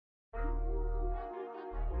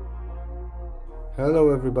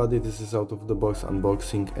Hello everybody, this is Out of the Box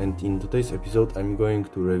Unboxing, and in today's episode I'm going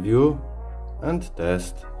to review and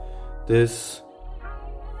test this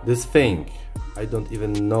thing. I don't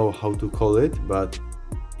even know how to call it, but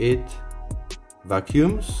it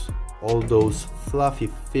vacuums all those fluffy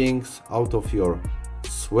things out of your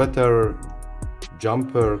sweater,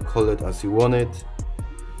 jumper, call it as you want it.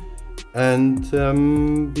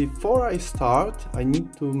 And before I start, I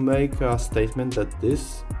need to make a statement that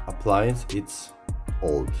this appliance it's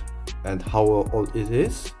old. And how old it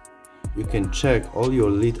is, you can check all your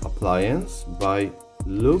lid appliance by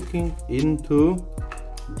looking into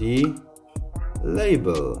the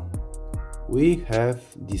label. We have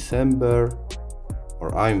December,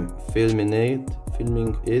 or I'm filming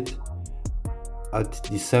it at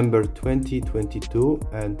December 2022,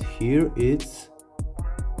 and here it's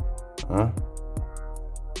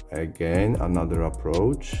again another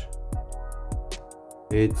approach.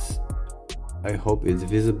 It's, I hope it's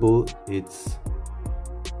visible, it's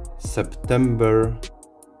September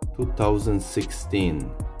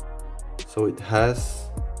 2016, so it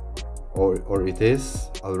has or it is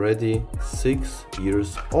already 6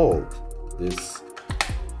 years old, this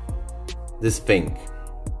thing.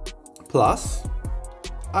 Plus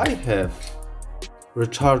I have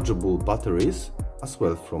rechargeable batteries as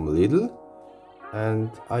well from Lidl,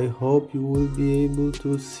 and I hope you will be able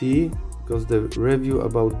to see, because the review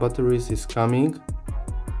about batteries is coming.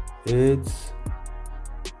 It's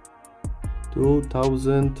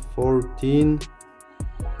 2014,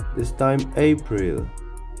 this time April.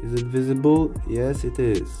 Is it visible? Yes, it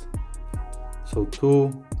is. So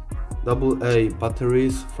 2 AA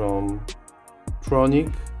batteries from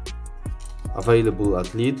Tronic available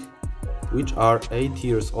at Lidl, which are 8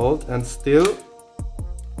 years old and still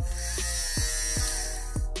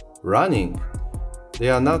running. They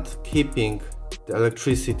are not keeping the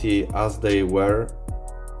electricity as they were,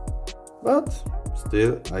 but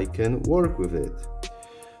still I can work with it.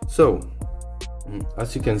 So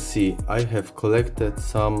as you can see, I have collected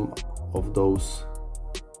some of those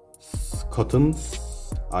cottons,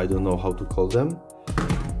 I don't know how to call them,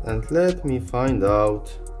 and let me find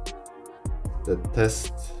out the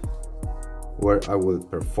test where I will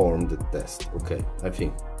perform the test. Okay, I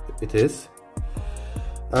think it is.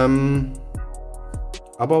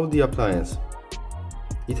 About the appliance,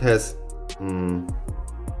 it has 2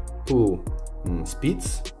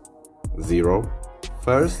 speeds, 0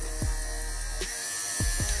 first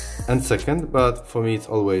and second, but for me it's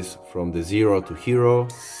always from the 0 to hero.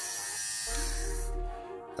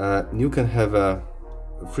 You can have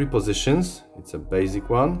 3 positions. It's a basic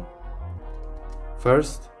one,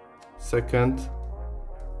 first, second,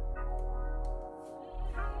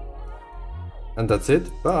 and that's it.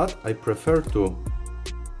 But I prefer to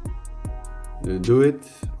do it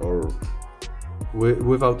or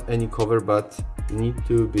without any cover, but you need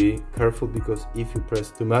to be careful, because if you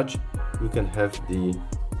press too much, you can have you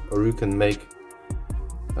can make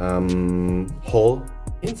hole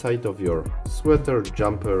inside of your sweater,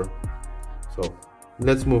 jumper. So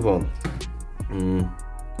let's move on.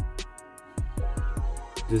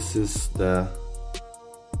 This is the,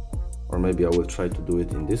 or maybe I will try to do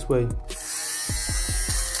it in this way.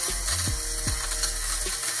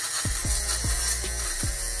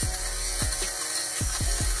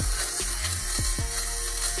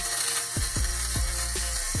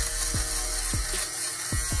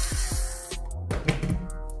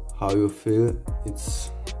 How you feel?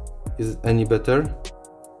 Is it any better?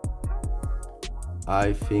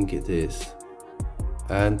 I think it is.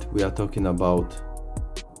 And we are talking about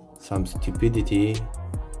some stupidity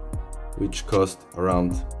which cost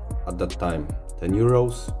around, at that time, 10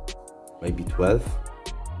 euros, maybe 12,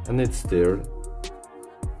 and it's still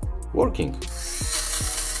working.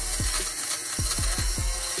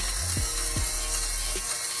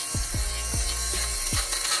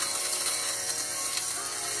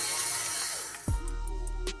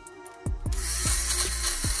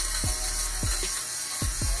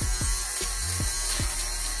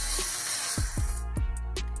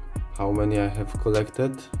 How many I have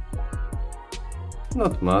collected?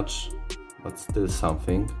 Not much, but still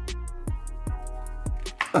something.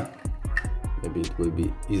 Maybe it will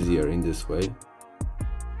be easier in this way.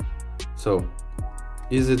 So,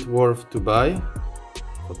 is it worth to buy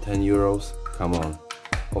for 10 euros? Come on.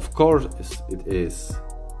 Of course it is.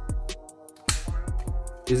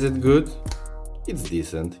 Is it good? It's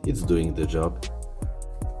decent, it's doing the job.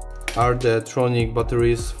 Are the Tronic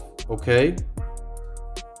batteries okay?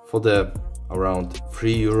 For the around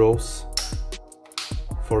 3 euros,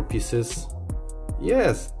 4 pieces,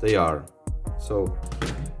 yes, they are. So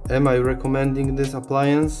am I recommending this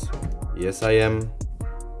appliance? Yes, I am.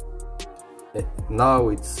 Now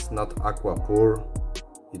it's not Aquapur,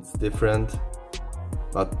 it's different,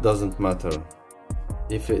 but doesn't matter.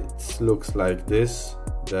 If it looks like this,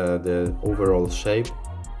 the overall shape,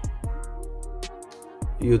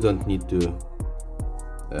 you don't need to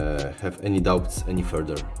have any doubts any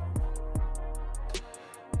further.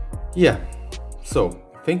 Yeah, so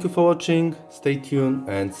thank you for watching, stay tuned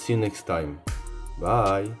and see you next time.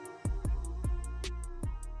 Bye!